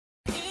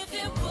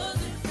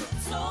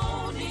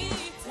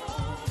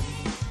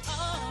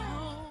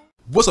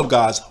What's up,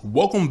 guys?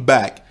 Welcome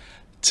back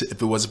to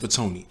If It Wasn't For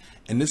Tony.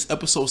 In this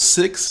episode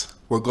 6,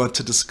 we're going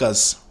to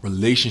discuss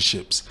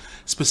relationships.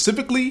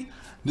 Specifically,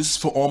 this is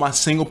for all my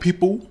single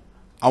people.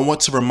 I want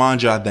to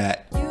remind y'all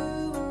that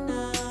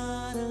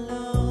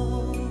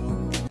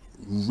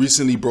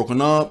recently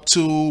broken up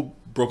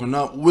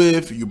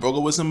with, you broke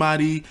up with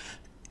somebody,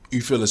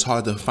 you feel it's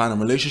hard to find a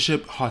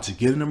relationship, hard to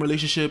get in a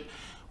relationship,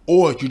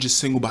 or you're just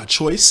single by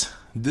choice,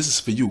 this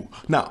is for you.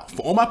 Now,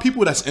 for all my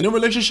people that's in a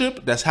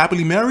relationship, that's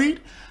happily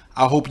married,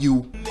 I hope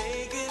you.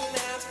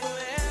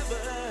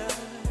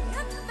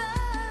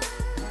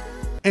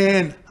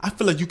 And I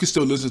feel like you can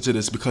still listen to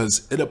this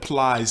because it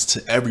applies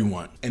to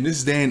everyone. In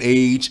this day and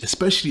age,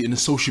 especially in the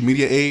social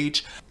media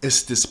age,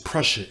 it's this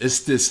pressure, it's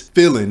this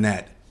feeling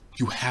that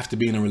you have to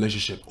be in a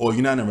relationship, or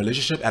you're not in a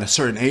relationship at a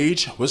certain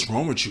age. What's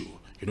wrong with you?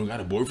 You don't got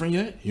a boyfriend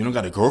yet? You don't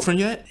got a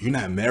girlfriend yet? You're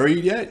not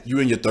married yet? You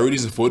in your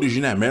 30s and 40s,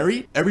 you're not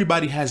married?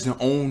 Everybody has their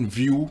own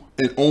view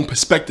and own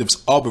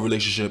perspectives of a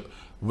relationship,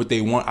 what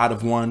they want out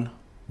of one,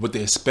 what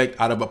they expect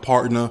out of a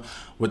partner,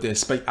 what they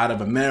expect out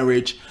of a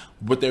marriage,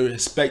 what they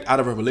expect out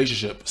of a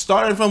relationship.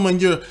 Starting from when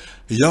you're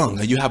young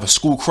and you have a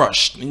school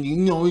crush, and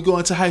you go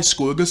into high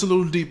school, it gets a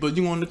little deeper.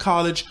 You go into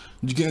college,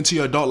 you get into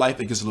your adult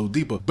life, it gets a little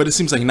deeper. But it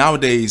seems like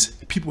nowadays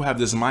people have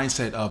this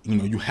mindset of,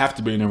 you have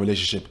to be in a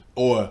relationship,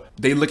 or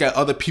they look at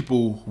other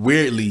people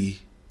weirdly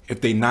if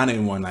they not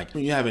in one. Like,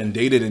 you haven't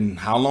dated in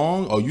how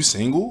long? Oh, you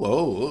single?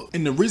 Oh.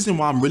 And the reason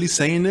why I'm really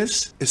saying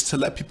this is to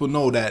let people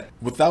know that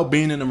without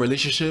being in a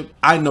relationship,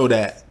 I know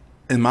that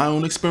in my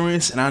own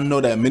experience, and I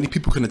know that many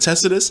people can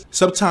attest to this,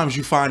 sometimes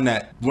you find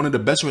that one of the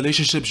best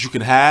relationships you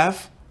can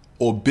have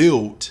or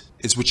build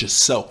is with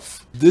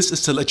yourself. This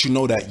is to let you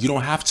know that you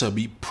don't have to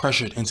be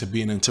pressured into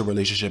being into a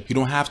relationship. You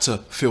don't have to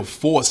feel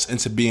forced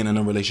into being in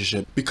a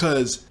relationship,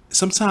 because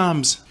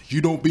sometimes you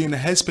don't be in the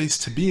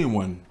headspace to be in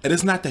one. It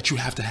is not that you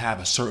have to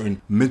have a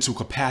certain mental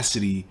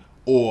capacity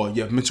or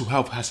your mental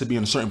health has to be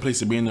in a certain place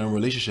to be in a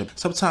relationship.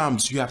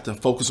 Sometimes you have to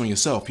focus on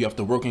yourself. You have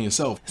to work on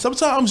yourself.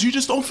 Sometimes you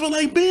just don't feel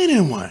like being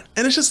in one.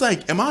 And it's just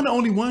like, am I the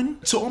only one?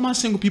 To all my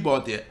single people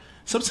out there,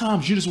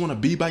 sometimes you just want to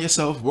be by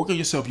yourself, work on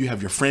yourself. You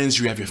have your friends,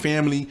 you have your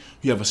family,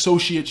 you have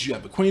associates, you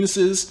have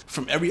acquaintances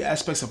from every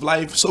aspect of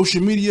life,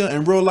 social media,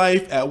 in real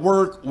life, at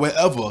work,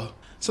 wherever.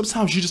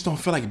 Sometimes you just don't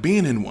feel like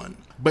being in one.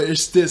 But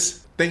it's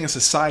this thing in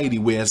society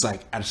where it's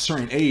like, at a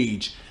certain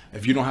age,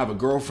 if you don't have a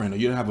girlfriend or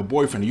you don't have a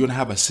boyfriend or you don't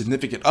have a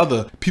significant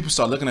other, people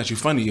start looking at you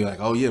funny. You're like,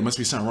 oh yeah, must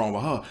be something wrong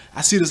with her. I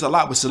see this a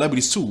lot with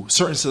celebrities too.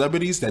 Certain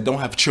celebrities that don't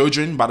have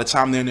children by the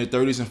time they're in their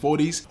 30s and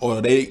 40s,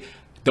 or they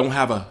don't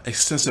have an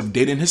extensive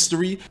dating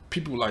history.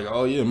 People are like,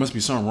 oh yeah, must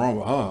be something wrong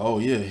with her. Oh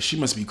yeah, she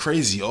must be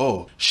crazy.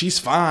 Oh, she's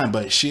fine,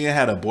 but she ain't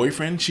had a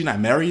boyfriend. She not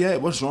married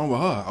yet. What's wrong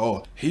with her?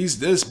 Oh, he's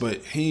this,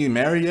 but he ain't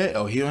married yet.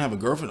 Oh, he don't have a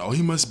girlfriend. Oh,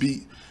 he must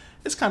be.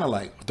 It's kind of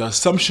like the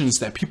assumptions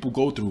that people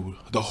go through,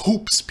 the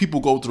hoops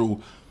people go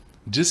through,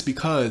 just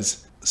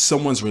because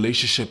someone's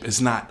relationship is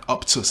not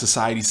up to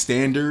society's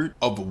standard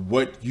of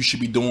what you should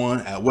be doing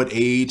at what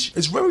age.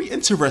 It's very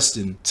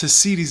interesting to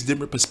see these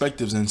different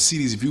perspectives and see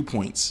these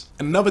viewpoints.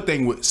 And another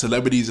thing with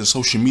celebrities and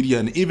social media,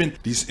 and even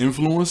these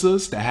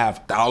influencers that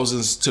have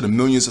thousands to the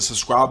millions of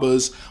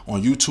subscribers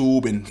on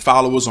YouTube and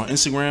followers on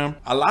Instagram,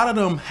 a lot of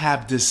them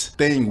have this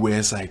thing where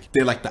it's like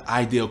they're like the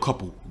ideal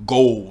couple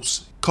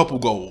goals.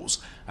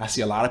 I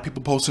see a lot of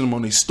people posting them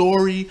on their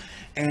story,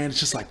 and it's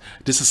just like,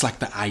 this is like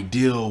the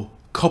ideal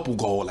couple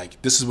goal.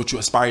 Like, this is what you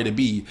aspire to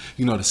be.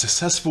 The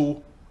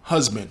successful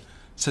husband,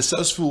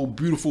 successful,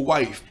 beautiful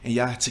wife, and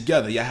y'all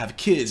together, y'all have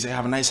kids, y'all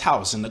have a nice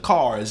house, and the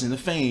cars, and the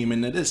fame,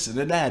 and the this, and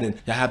the that, and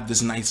y'all have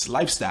this nice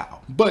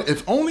lifestyle. But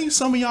if only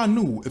some of y'all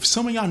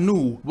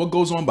knew, what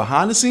goes on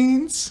behind the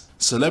scenes,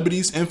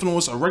 celebrities,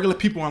 influencers, or regular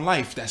people in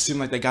life that seem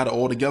like they got it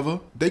all together,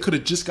 they could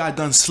have just got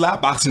done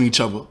slapboxing each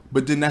other.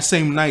 But then that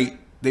same night,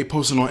 they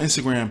posted on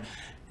Instagram,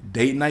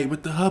 date night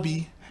with the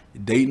hubby,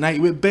 date night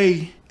with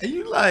bae. And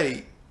you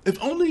like, if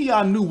only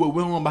y'all knew what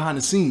went on behind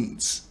the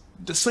scenes.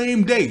 The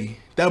same day,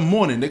 that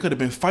morning, they could have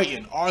been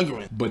fighting,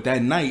 arguing. But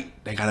that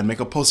night, they got to make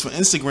a post for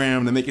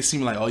Instagram to make it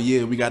seem like, oh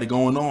yeah, we got it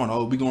going on.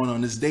 Oh, we going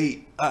on this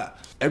date.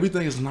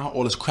 Everything is not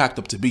all it's cracked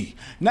up to be.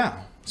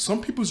 Now,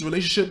 some people's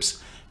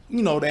relationships,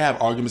 they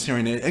have arguments here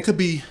and there. It could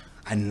be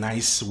a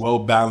nice,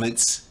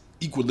 well-balanced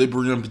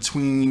equilibrium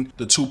between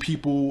the two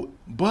people,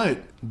 but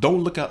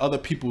don't look at other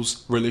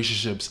people's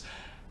relationships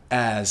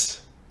as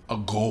a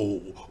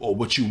goal or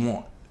what you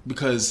want.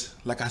 Because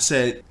like I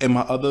said in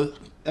my other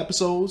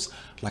episodes,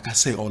 like I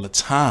say all the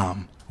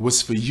time,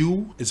 what's for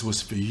you is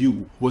what's for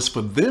you. What's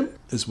for them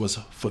is what's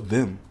for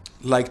them.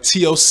 Like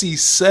TLC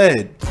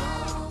said,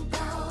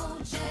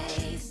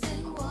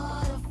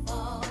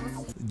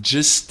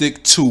 just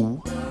stick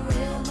to.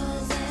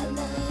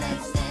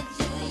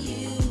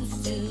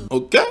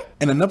 Okay?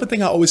 And another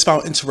thing I always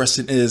found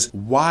interesting is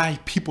why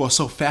people are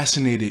so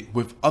fascinated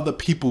with other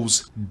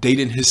people's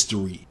dating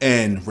history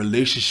and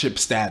relationship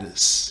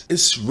status.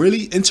 It's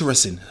really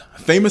interesting.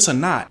 Famous or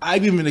not,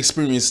 I've even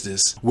experienced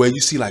this where you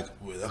see like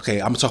okay,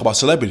 I'm gonna talk about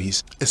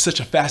celebrities. It's such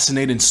a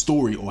fascinating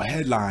story or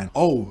headline.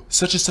 Oh,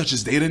 such and such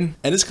is dating.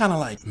 And it's kind of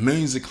like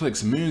millions of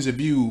clicks, millions of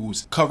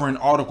views, covering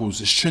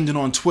articles. It's trending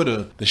on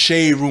Twitter. The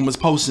Shade Room is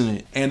posting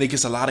it. And it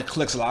gets a lot of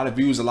clicks, a lot of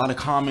views, a lot of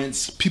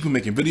comments. People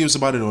making videos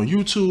about it on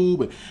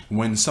YouTube.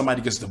 When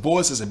somebody gets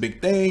divorced, it's a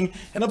big thing.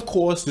 And of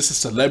course, this is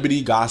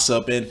celebrity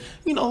gossip. And,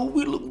 you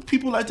know,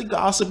 people like to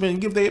gossip and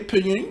give their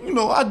opinion. You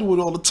know, I do it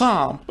all the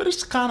time. But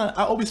it's kind of,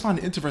 I always find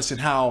it interesting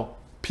how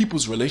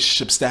people's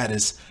relationship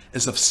status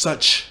is of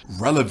such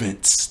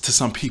relevance to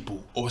some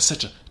people, or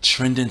such a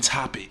trending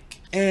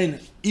topic. And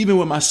even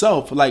with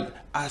myself, like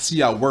I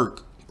see at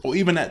work, or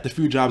even at the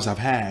few jobs I've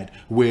had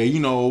where, you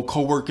know,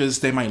 coworkers,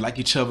 they might like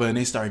each other and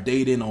they start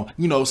dating, or,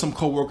 you know, some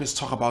coworkers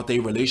talk about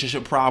their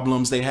relationship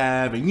problems they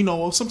have. And, you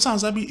know,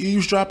 sometimes I be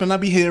eavesdropping, I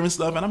be hearing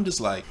stuff and I'm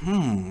just like,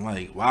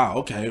 like, wow,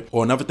 okay.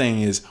 Or another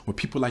thing is when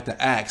people like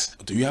to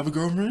ask, do you have a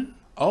girlfriend?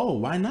 Oh,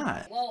 why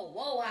not?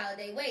 Whoa,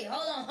 Holiday. Wait,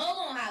 hold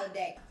on,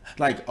 Holiday.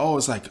 Like, oh,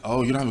 it's like,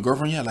 oh, you don't have a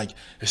girlfriend yet? Like,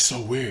 it's so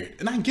weird.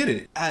 And I get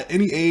it. At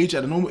any age,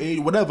 at a normal age,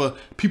 whatever,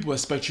 people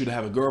expect you to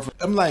have a girlfriend.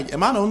 I'm like,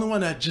 am I the only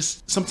one that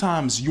just,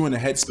 sometimes you in a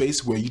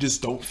headspace where you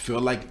just don't feel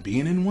like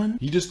being in one?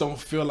 You just don't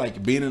feel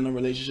like being in a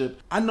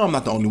relationship? I know I'm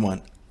not the only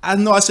one. I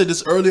know I said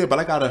this earlier, but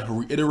I gotta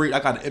reiterate, I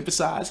gotta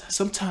emphasize.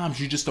 Sometimes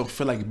you just don't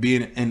feel like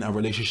being in a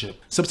relationship.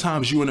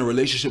 Sometimes you're in a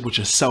relationship with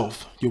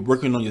yourself. You're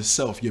working on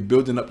yourself. You're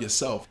building up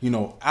yourself. You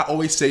know, I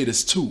always say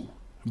this too.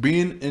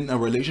 Being in a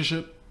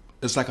relationship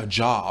is like a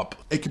job.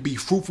 It could be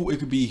fruitful. It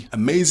could be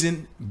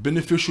amazing,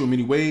 beneficial in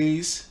many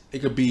ways. It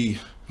could be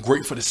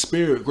great for the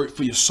spirit, great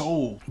for your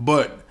soul.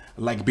 But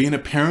like being a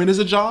parent is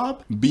a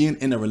job, being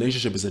in a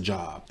relationship is a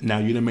job. Now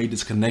you done made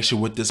this connection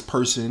with this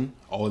person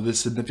or this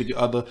significant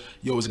other.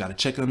 You always got to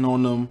check in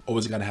on them,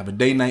 always got to have a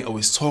date night,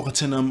 always talking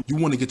to them. You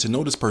want to get to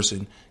know this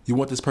person. You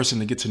want this person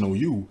to get to know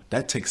you.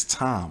 That takes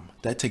time.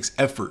 That takes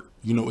effort.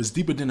 You know, it's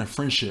deeper than a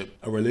friendship.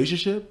 A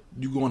relationship,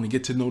 you're going to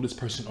get to know this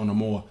person on a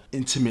more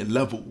intimate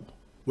level,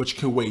 which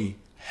can weigh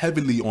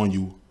heavily on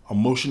you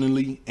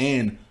emotionally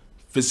and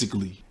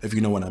physically, if you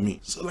know what I mean.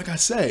 So like I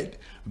said,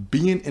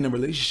 being in a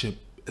relationship,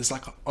 it's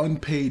like an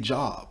unpaid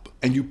job,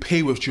 and you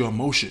pay with your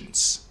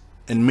emotions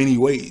in many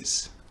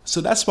ways. So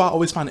that's why I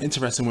always find it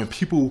interesting when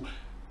people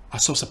are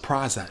so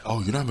surprised that, oh,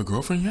 you don't have a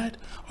girlfriend yet?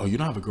 Oh, you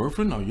don't have a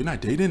girlfriend? Oh, you're not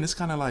dating? It's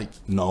kind of like,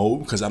 no,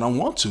 because I don't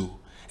want to.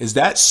 Is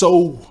that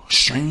so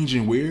strange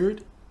and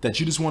weird that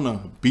you just want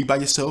to be by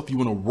yourself? You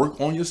want to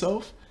work on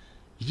yourself?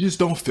 You just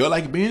don't feel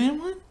like being in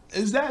one?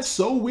 Is that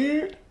so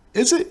weird?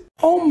 Is it?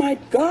 Oh my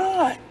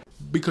God.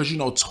 Because, you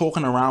know,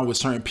 talking around with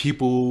certain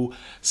people,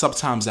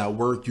 sometimes at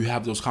work, you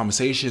have those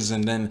conversations.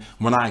 And then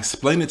when I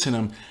explain it to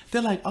them,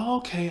 they're like, oh,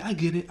 okay, I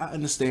get it. I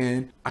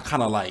understand. I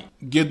kind of like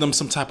give them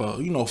some type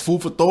of, you know,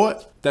 food for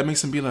thought that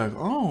makes them be like,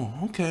 oh,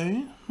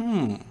 okay.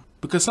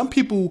 Because some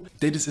people,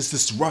 it's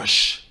this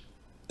rush.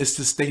 It's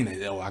this thing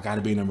that, oh, I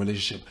gotta be in a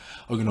relationship.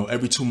 Or, you know,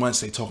 every 2 months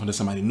they talking to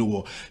somebody new.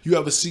 Or you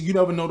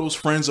never know those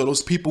friends or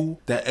those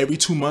people that every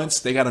 2 months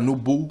they got a new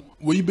boo.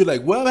 Where you be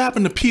like, whatever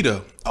happened to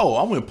Peter? Oh,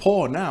 I'm with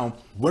Paul now.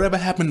 Whatever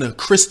happened to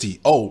Christy?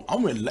 Oh,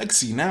 I'm with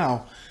Lexi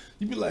now.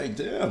 You be like,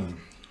 damn,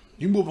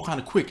 you moving kind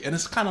of quick. And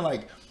it's kind of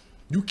like,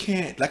 you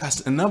can't, like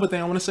another thing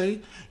I want to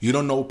say, you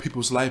don't know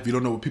people's life. You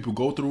don't know what people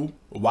go through.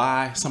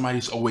 Why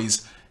somebody's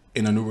always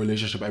in a new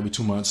relationship every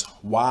 2 months,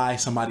 why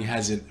somebody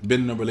hasn't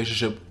been in a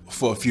relationship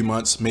for a few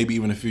months, maybe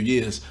even a few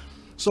years.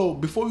 So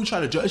before you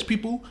try to judge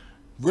people,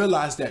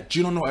 realize that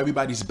you don't know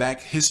everybody's back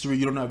history,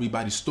 you don't know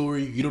everybody's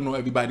story, you don't know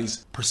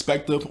everybody's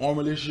perspective on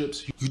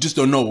relationships. You just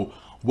don't know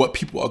what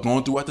people are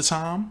going through at the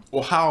time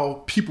or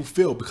how people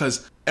feel,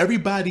 because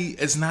everybody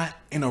is not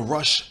in a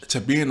rush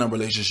to be in a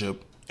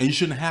relationship, and you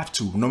shouldn't have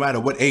to, no matter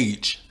what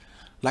age.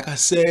 Like I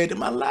said in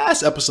my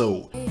last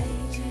episode.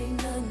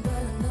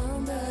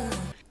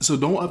 So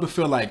don't ever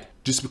feel like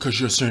just because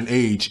you're a certain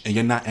age and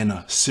you're not in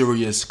a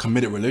serious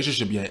committed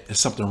relationship yet, there's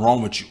something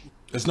wrong with you.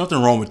 There's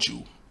nothing wrong with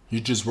you. You're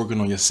just working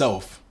on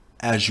yourself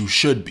as you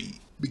should be.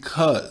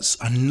 Because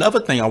another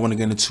thing I want to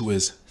get into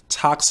is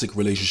toxic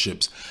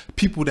relationships.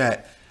 People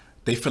that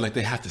they feel like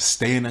they have to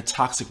stay in a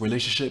toxic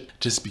relationship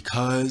just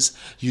because,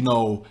 you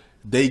know,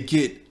 they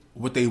get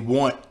what they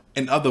want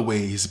in other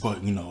ways,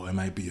 but, you know, it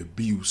might be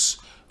abuse,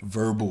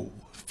 verbal,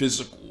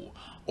 physical,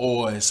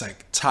 or it's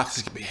like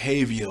toxic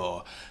behavior.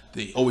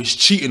 They always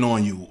cheating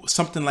on you,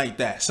 something like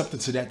that, something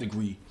to that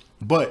degree.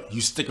 But you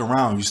stick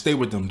around, you stay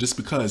with them just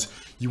because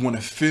you want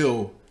to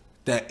fill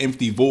that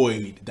empty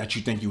void that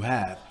you think you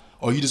have.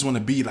 Or you just want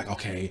to be like,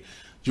 okay,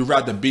 you'd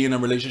rather be in a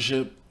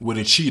relationship with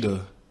a cheater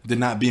than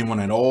not be in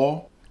one at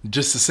all.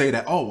 Just to say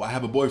that, oh, I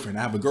have a boyfriend,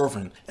 I have a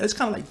girlfriend. And it's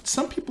kind of like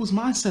some people's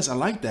mindsets are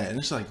like that. And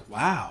it's like,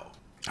 wow.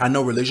 I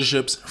know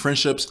relationships,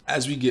 friendships,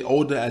 as we get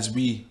older, as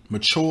we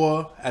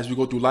mature, as we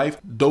go through life,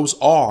 those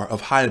are of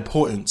high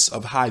importance,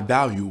 of high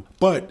value.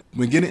 But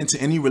when getting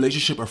into any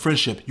relationship or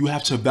friendship, you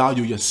have to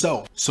value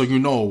yourself so you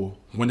know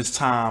when it's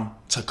time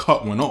to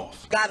cut one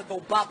off. Gotta go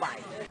bye-bye.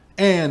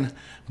 And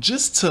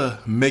just to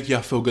make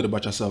y'all feel good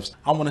about yourselves,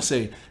 I want to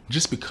say,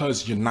 just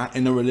because you're not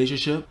in a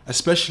relationship,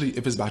 especially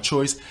if it's by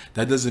choice,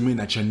 that doesn't mean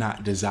that you're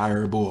not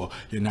desirable or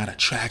you're not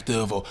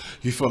attractive, or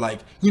you feel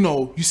like, you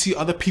know, you see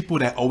other people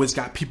that always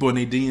got people in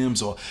their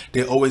DMs, or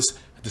they're always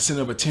the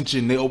center of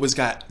attention. They always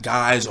got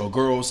guys or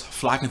girls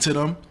flocking to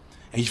them.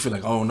 And you feel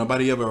like, oh,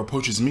 nobody ever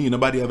approaches me.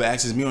 Nobody ever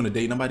asks me on a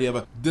date. Nobody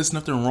ever. There's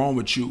nothing wrong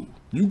with you.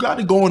 You got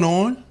it going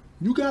on.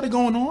 You got it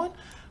going on.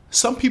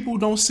 Some people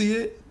don't see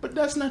it, but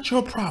that's not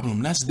your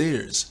problem. That's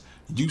theirs.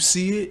 You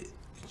see it.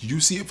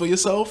 You see it for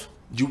yourself.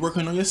 You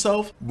working on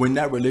yourself. When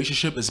that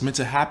relationship is meant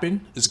to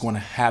happen, it's going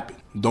to happen.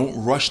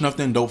 Don't rush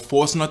nothing. Don't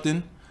force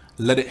nothing.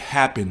 Let it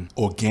happen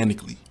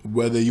organically.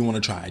 Whether you want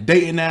to try a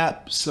dating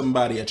app,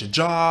 somebody at your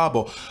job,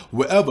 or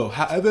wherever,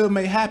 however it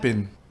may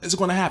happen, it's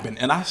going to happen.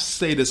 And I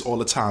say this all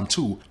the time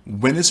too.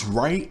 When it's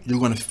right, you're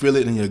going to feel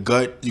it in your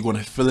gut. You're going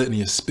to feel it in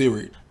your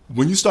spirit.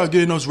 When you start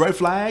getting those red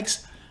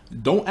flags,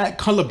 don't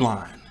act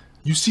colorblind.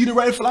 You see the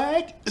red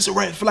flag, it's a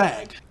red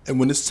flag. And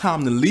when it's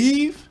time to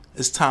leave,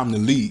 it's time to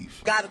leave.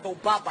 Gotta go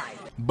bye-bye.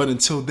 But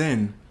until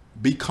then,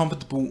 be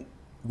comfortable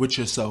with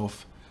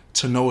yourself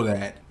to know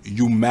that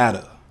you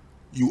matter.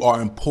 You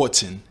are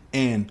important.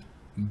 And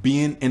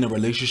being in a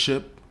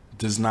relationship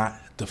does not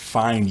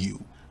define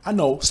you. I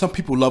know some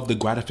people love the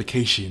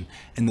gratification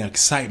and the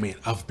excitement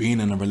of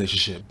being in a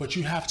relationship, but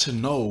you have to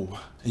know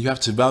and you have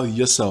to value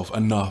yourself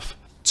enough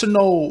to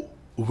know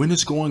when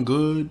it's going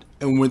good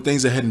and when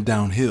things are heading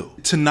downhill.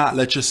 To not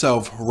let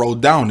yourself roll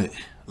down it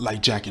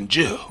like Jack and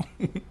Jill.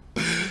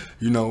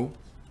 You know,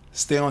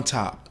 stay on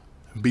top,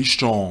 be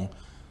strong,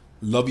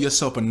 love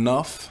yourself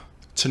enough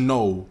to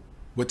know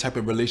what type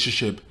of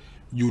relationship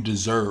you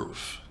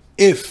deserve,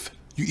 if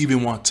you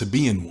even want to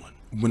be in one.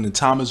 When the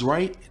time is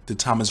right, the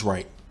time is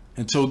right.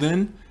 Until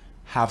then,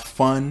 have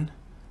fun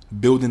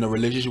building a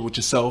relationship with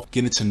yourself,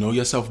 getting to know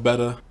yourself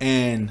better,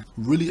 and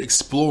really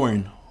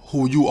exploring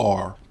who you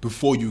are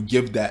before you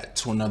give that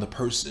to another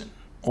person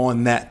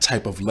on that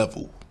type of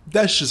level.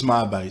 That's just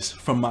my advice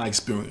from my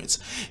experience.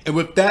 And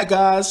with that,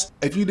 guys,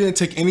 if you didn't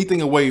take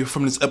anything away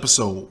from this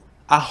episode,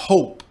 I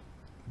hope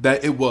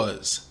that it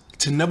was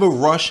to never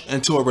rush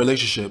into a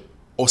relationship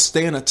or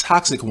stay in a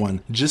toxic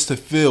one just to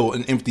fill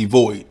an empty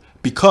void,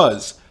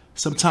 because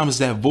sometimes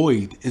that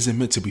void isn't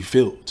meant to be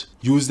filled.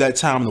 Use that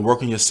time to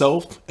work on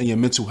yourself and your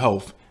mental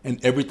health,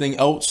 and everything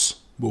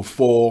else will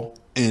fall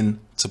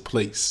into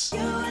place.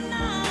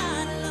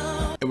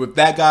 And with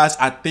that, guys,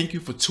 I thank you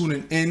for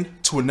tuning in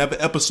to another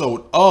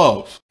episode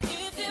of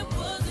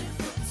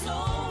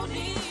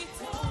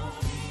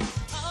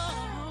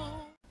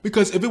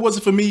Because If It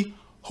Wasn't For Me,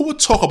 who would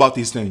talk about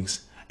these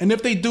things? And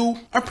if they do,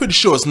 I'm pretty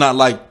sure it's not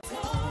like.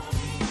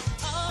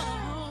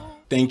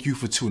 Thank you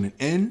for tuning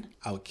in.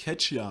 I'll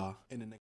catch y'all in the next